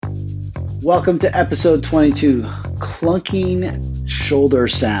Welcome to episode 22, Clunking Shoulder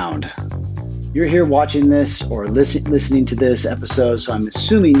Sound. You're here watching this or listening to this episode, so I'm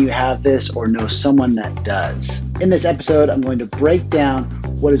assuming you have this or know someone that does. In this episode, I'm going to break down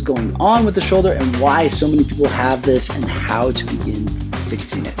what is going on with the shoulder and why so many people have this and how to begin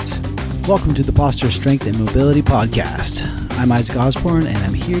fixing it. Welcome to the Posture Strength and Mobility Podcast. I'm Isaac Osborne, and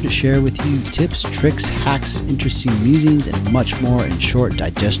I'm here to share with you tips, tricks, hacks, interesting musings, and much more in short,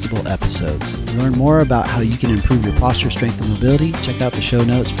 digestible episodes. To learn more about how you can improve your posture strength and mobility, check out the show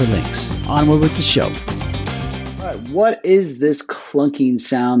notes for links. Onward with the show. All right, what is this clunking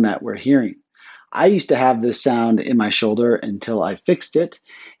sound that we're hearing? I used to have this sound in my shoulder until I fixed it,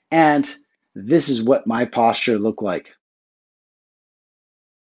 and this is what my posture looked like.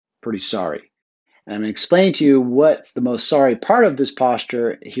 Pretty sorry. And I'm going to explain to you what's the most sorry part of this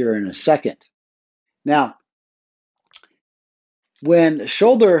posture here in a second. Now, when the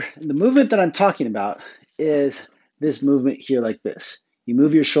shoulder, the movement that I'm talking about is this movement here like this. You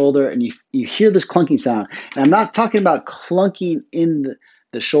move your shoulder and you hear this clunking sound. And I'm not talking about clunking in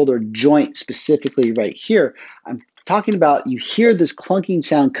the shoulder joint specifically right here. I'm talking about you hear this clunking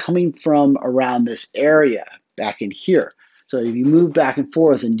sound coming from around this area back in here. So if you move back and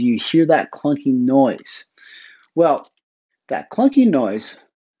forth, and do you hear that clunking noise? Well, that clunking noise,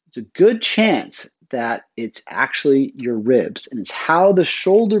 it's a good chance that it's actually your ribs, and it's how the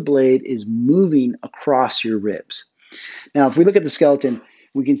shoulder blade is moving across your ribs. Now, if we look at the skeleton,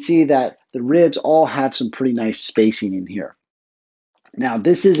 we can see that the ribs all have some pretty nice spacing in here. Now,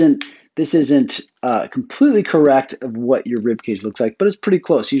 this isn't completely correct of what your rib cage looks like, but it's pretty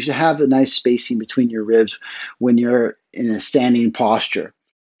close. You should have a nice spacing between your ribs when you're in a standing posture.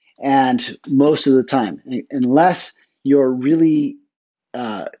 And most of the time, unless you're really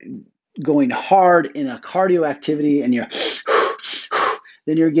going hard in a cardio activity and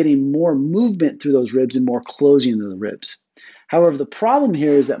then you're getting more movement through those ribs and more closing of the ribs. However, the problem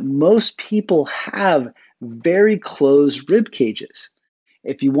here is that most people have very closed rib cages.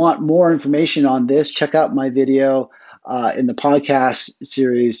 If you want more information on this, check out my video in the podcast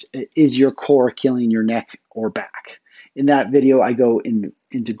series, Is Your Core Killing Your Neck or Back? In that video, I go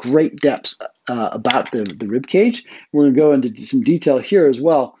into great depths about the rib cage. We're going to go into some detail here as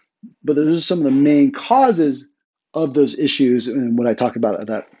well, but those are some of the main causes of those issues and what I talk about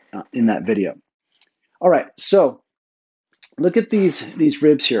in that video. All right, so look at these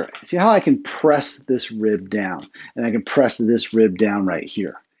ribs here. See how I can press this rib down, and I can press this rib down right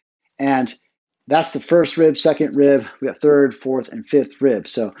here. And that's the first rib, second rib, we got third, fourth, and fifth rib.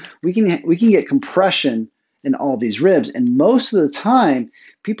 So we can get compression in all these ribs. And most of the time,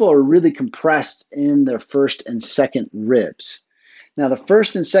 people are really compressed in their first and second ribs. Now, the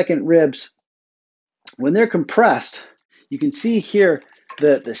first and second ribs, when they're compressed, you can see here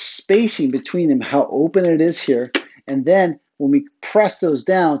the spacing between them, how open it is here. And then when we press those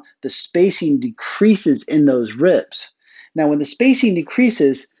down, the spacing decreases in those ribs. Now, when the spacing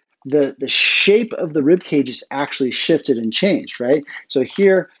decreases, the shape of the rib cage is actually shifted and changed, right? So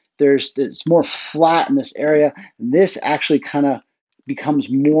here, it's more flat in this area, and this actually kind of becomes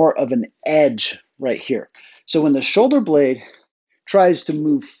more of an edge right here. So when the shoulder blade tries to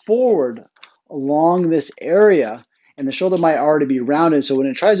move forward along this area, and the shoulder might already be rounded, so when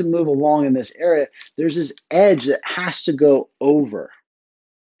it tries to move along in this area, there's this edge that has to go over.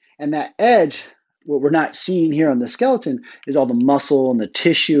 And that edge, what we're not seeing here on the skeleton, is all the muscle and the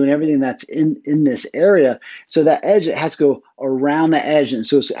tissue and everything that's in this area. So that edge, it has to go around the edge, and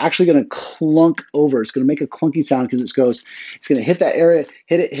so it's actually going to clunk over. It's going to make a clunky sound because it's going to hit that area,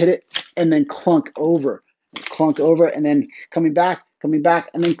 hit it, and then clunk over, and then coming back, and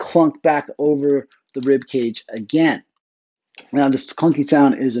then clunk back over the rib cage again. Now, this clunky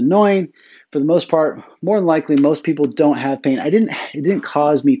sound is annoying. For the most part, more than likely, most people don't have pain. It didn't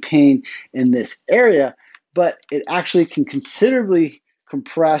cause me pain in this area, but it actually can considerably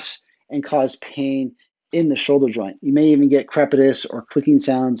compress and cause pain in the shoulder joint. You may even get crepitus or clicking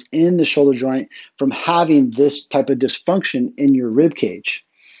sounds in the shoulder joint from having this type of dysfunction in your rib cage.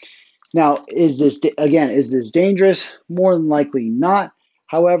 Now, is this dangerous? More than likely not.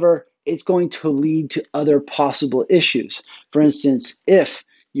 However, it's going to lead to other possible issues. For instance, if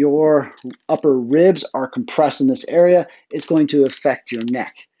your upper ribs are compressed in this area, it's going to affect your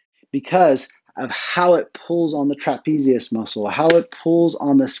neck because of how it pulls on the trapezius muscle, how it pulls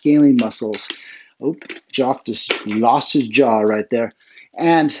on the scaling muscles. Jock just lost his jaw right there.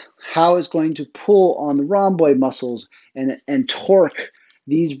 And how it's going to pull on the rhomboid muscles and torque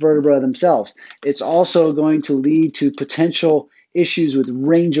these vertebrae themselves. It's also going to lead to potential issues with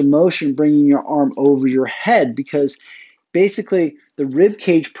range of motion, bringing your arm over your head, because basically the rib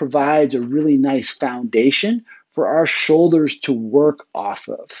cage provides a really nice foundation for our shoulders to work off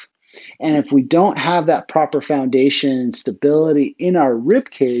of. And if we don't have that proper foundation and stability in our rib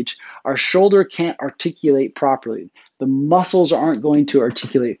cage, our shoulder can't articulate properly. The muscles aren't going to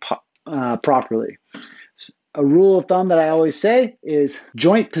articulate properly. A rule of thumb that I always say is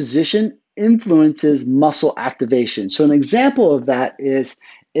joint position influences muscle activation. So an example of that is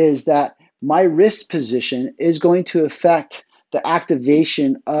that my wrist position is going to affect the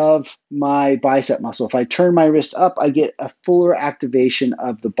activation of my bicep muscle. If I turn my wrist up, I get a fuller activation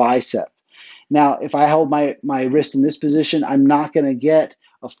of the bicep. Now, if I hold my wrist in this position, I'm not going to get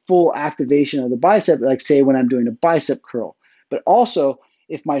a full activation of the bicep, like say when I'm doing a bicep curl. But also,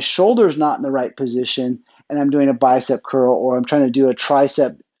 if my shoulder's not in the right position and I'm doing a bicep curl or I'm trying to do a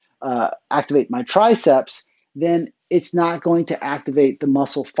tricep, activate my triceps, then it's not going to activate the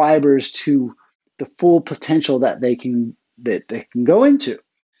muscle fibers to the full potential that they can go into.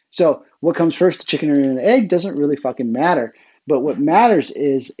 So what comes first, the chicken or the egg, doesn't really fucking matter. But what matters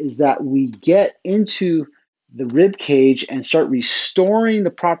is that we get into the rib cage and start restoring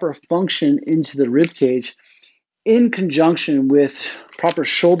the proper function into the rib cage in conjunction with proper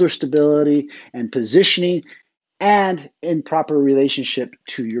shoulder stability and positioning and in proper relationship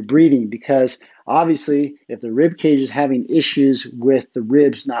to your breathing. Because obviously, if the rib cage is having issues with the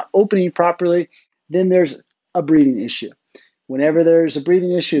ribs not opening properly, then there's a breathing issue. Whenever there's a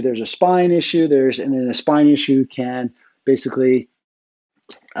breathing issue, there's a spine issue. And then a spine issue can basically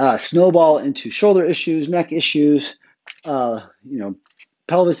snowball into shoulder issues, neck issues,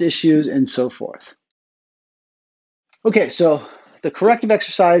 pelvis issues, and so forth. Okay, so the corrective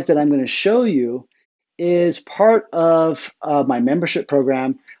exercise that I'm going to show you is part of my membership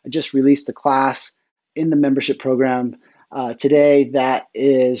program. I just released a class in the membership program today that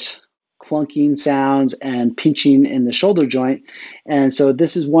is clunking sounds and pinching in the shoulder joint. And so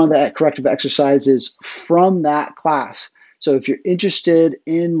this is one of the corrective exercises from that class. So if you're interested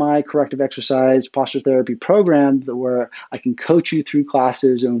in my corrective exercise posture therapy program where I can coach you through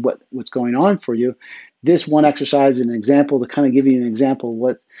classes and what's going on for you, this one exercise is an example to kind of give you an example of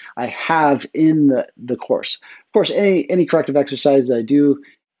what I have in the course. Of course, any corrective exercises I do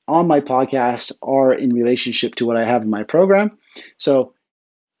on my podcast are in relationship to what I have in my program. So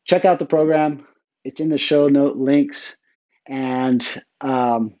check out the program. It's in the show note links. And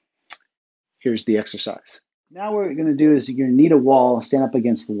here's the exercise. Now what we're going to do is you're going to need a wall, stand up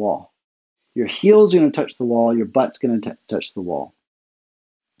against the wall. Your heel's going to touch the wall. Your butt's going to touch the wall.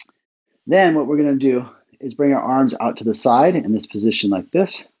 Then what we're going to do is bring our arms out to the side in this position like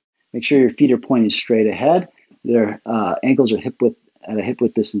this. Make sure your feet are pointing straight ahead. Their ankles are at a hip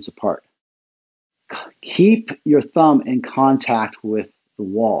width distance apart. Keep your thumb in contact with the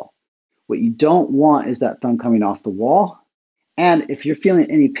wall. What you don't want is that thumb coming off the wall. And if you're feeling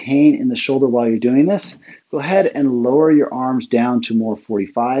any pain in the shoulder while you're doing this, go ahead and lower your arms down to more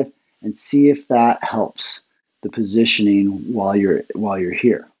 45 and see if that helps the positioning while you're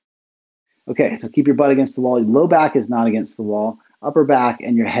here. Okay, so keep your butt against the wall. Your low back is not against the wall. Upper back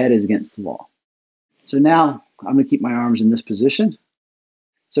and your head is against the wall. So now I'm going to keep my arms in this position.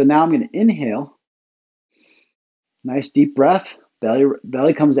 So now I'm going to inhale. Nice deep breath.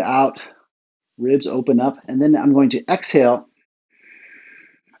 Belly comes out. Ribs open up. And then I'm going to exhale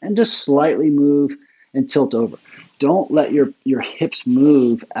and just slightly move and tilt over. Don't let your hips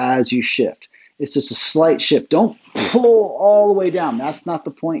move as you shift. It's just a slight shift. Don't pull all the way down. That's not the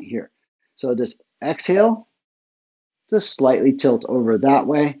point here. So just exhale, just slightly tilt over that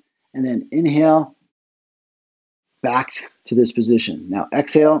way, and then inhale back to this position. Now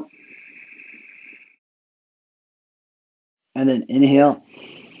exhale, and then inhale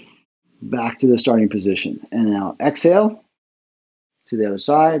back to the starting position. And now exhale to the other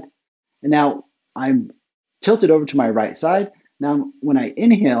side. And now I'm tilted over to my right side. Now when I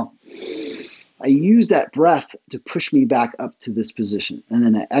inhale, I use that breath to push me back up to this position. And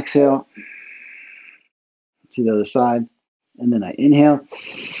then I exhale to the other side. And then I inhale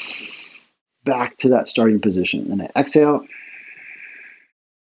back to that starting position. And I exhale.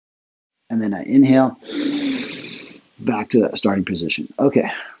 And then I inhale back to that starting position. Okay,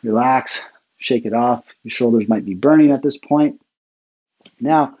 relax, shake it off. Your shoulders might be burning at this point.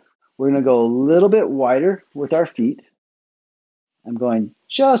 Now, we're going to go a little bit wider with our feet. I'm going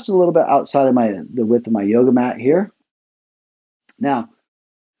just a little bit outside of the width of my yoga mat here. Now,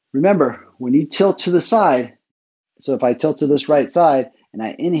 remember, when you tilt to the side, so if I tilt to this right side and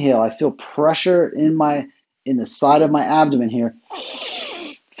I inhale, I feel pressure in the side of my abdomen here,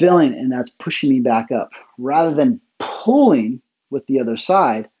 filling, and that's pushing me back up. Rather than pulling with the other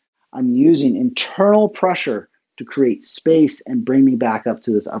side, I'm using internal pressure to create space and bring me back up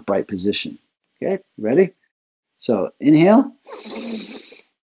to this upright position. Okay, ready? So inhale,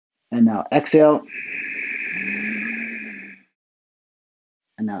 and now exhale,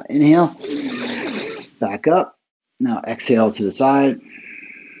 and now inhale, back up, now exhale to the side,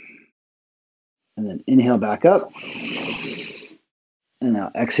 and then inhale back up, and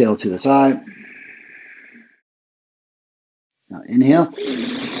now exhale to the side. Now inhale,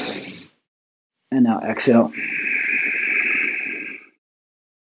 and now exhale.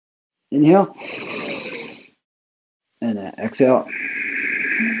 Inhale, and then exhale.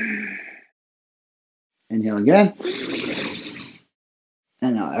 Inhale again,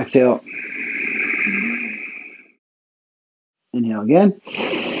 and now exhale. Inhale again,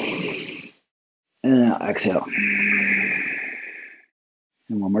 and now exhale.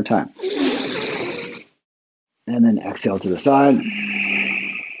 And one more time. And then exhale to the side.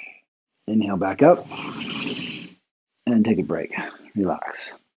 Inhale back up, and take a break.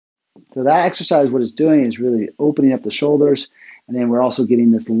 Relax. So that exercise, what it's doing is really opening up the shoulders, and then we're also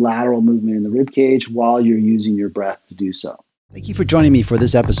getting this lateral movement in the rib cage while you're using your breath to do so. Thank you for joining me for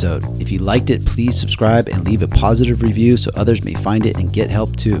this episode. If you liked it, please subscribe and leave a positive review so others may find it and get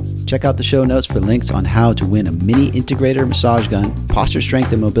help too. Check out the show notes for links on how to win a mini integrator massage gun, posture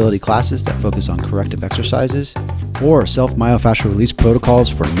strength and mobility classes that focus on corrective exercises, or self-myofascial release protocols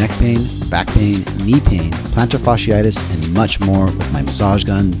for neck pain, back pain, knee pain, plantar fasciitis, and much more with my massage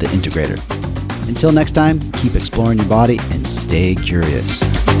gun, the Integrator. Until next time, keep exploring your body and stay curious.